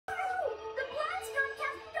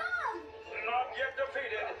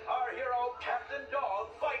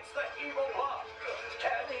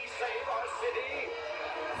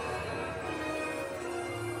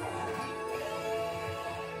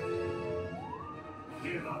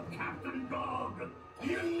Give up, Captain Dog.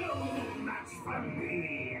 You're no match for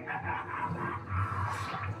me.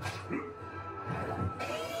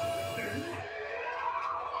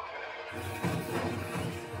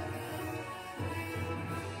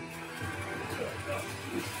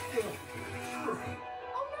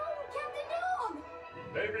 Oh no, Captain Dog!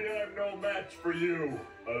 Maybe I'm no match for you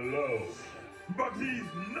alone. But he's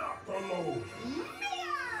not alone.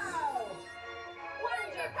 Meow!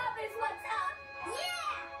 Wonder Puppets, what's up?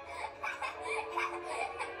 Yeah!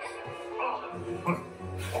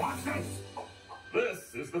 What's this? This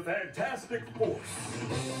is the Fantastic Force.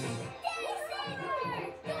 Daddy Saber!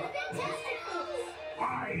 Go to Fantastic Force!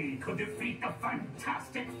 I could defeat the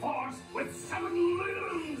Fantastic Force with 7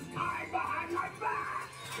 limbs tied behind my back.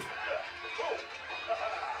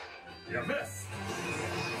 You missed.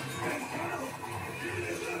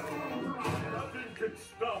 Nothing can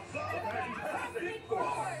stop the Fantastic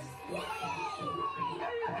Force.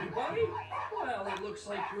 Hey, everybody. Well, it looks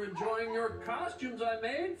like you're enjoying your costumes I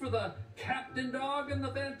made for the Captain Dog and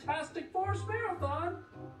the Fantastic Force Marathon.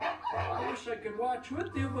 I wish I could watch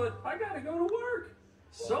with you, but I gotta go to work.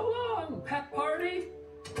 So long, pet party.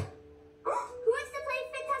 Who wants to play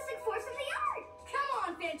Fantastic Force of the Yard? Come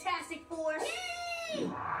on, Fantastic Force! Yay!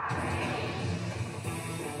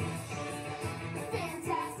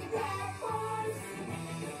 Fantastic Pet Force!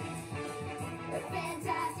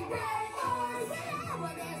 Fantastic Pet Force!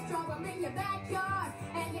 Whenever there's trouble in your backyard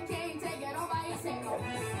and you can't take it all by yourself.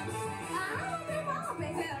 I'm involved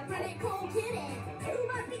with a pretty cool kitty who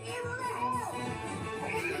might be able to help.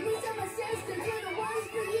 If you need some assistance, you're the ones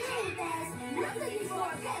for you. There's nothing these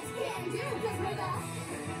four pets can't do, 'cause we're the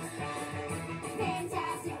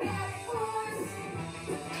Fantastic Pet Force.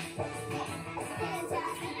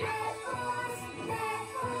 Fantastic Pet Force. Pet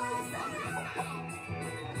Force.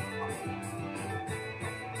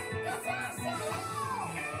 Go faster!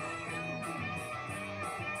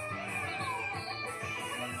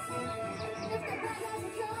 If the bad guys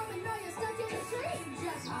are coming or you're stuck in the tree,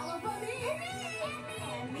 just holler for me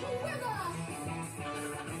and me. We're the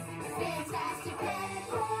Fantastic Pet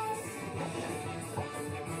Force.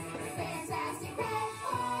 Fantastic Pet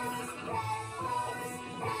Force. Pet Force.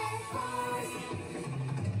 Pet Force.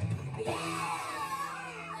 Yeah!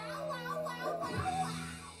 Wow, wow, wow, wow, wow.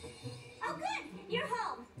 Oh, good. You're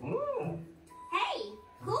home. Ooh. Hey,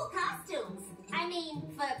 cool costumes. I mean,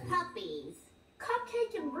 for puppies.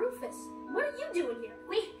 Cupcake and Rufus, what are you doing here?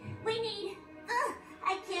 We need,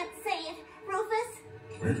 I can't say it. Rufus?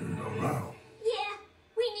 Now. Yeah,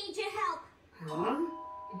 we need your help. Huh?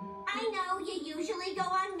 I know you usually go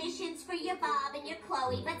on missions for your Bob and your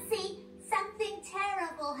Chloe, but see, something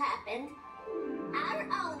terrible happened. Our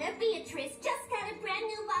owner, Beatrice, just got a brand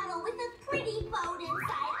new bottle with a pretty boat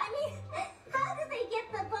inside. I mean, how did they get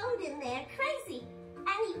the boat in there? Crazy.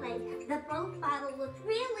 Anyway, the boat bottle looked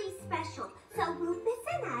really special, so Rufus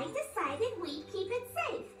and I decided we'd keep it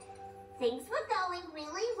safe. Things were going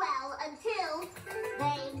really well until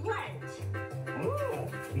they weren't.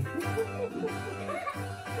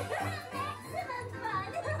 Maximum fun!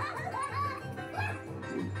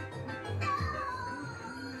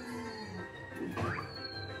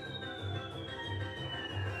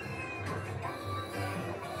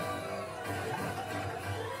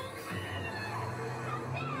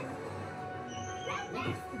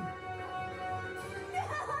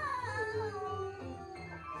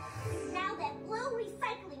 Now that blue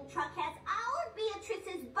recycling truck has our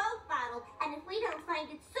Beatrice's boat bottle, and if we don't find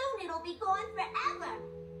it soon, it'll be gone forever.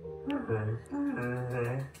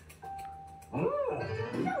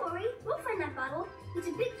 Don't worry, we'll find that bottle. It's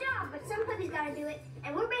a big job, but somebody's gotta do it,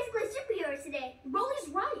 and we're basically superheroes today. Rolly's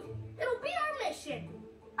right. It'll be our mission.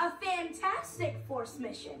 A Fantastic Force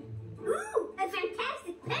mission. Ooh, a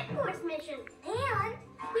Fantastic Pet Force mission. And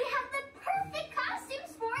we have the perfect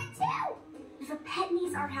costumes for it, too. If a pet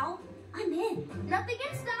needs our help, I'm in. Nothing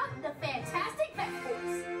can stop the Fantastic Pet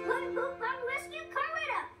Force. One boat bottle rescue coming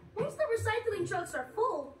up. Once the recycling trucks are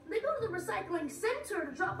full, they go to the recycling center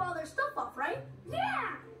to drop all their stuff off, right?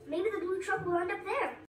 Yeah, maybe the blue truck will end up there.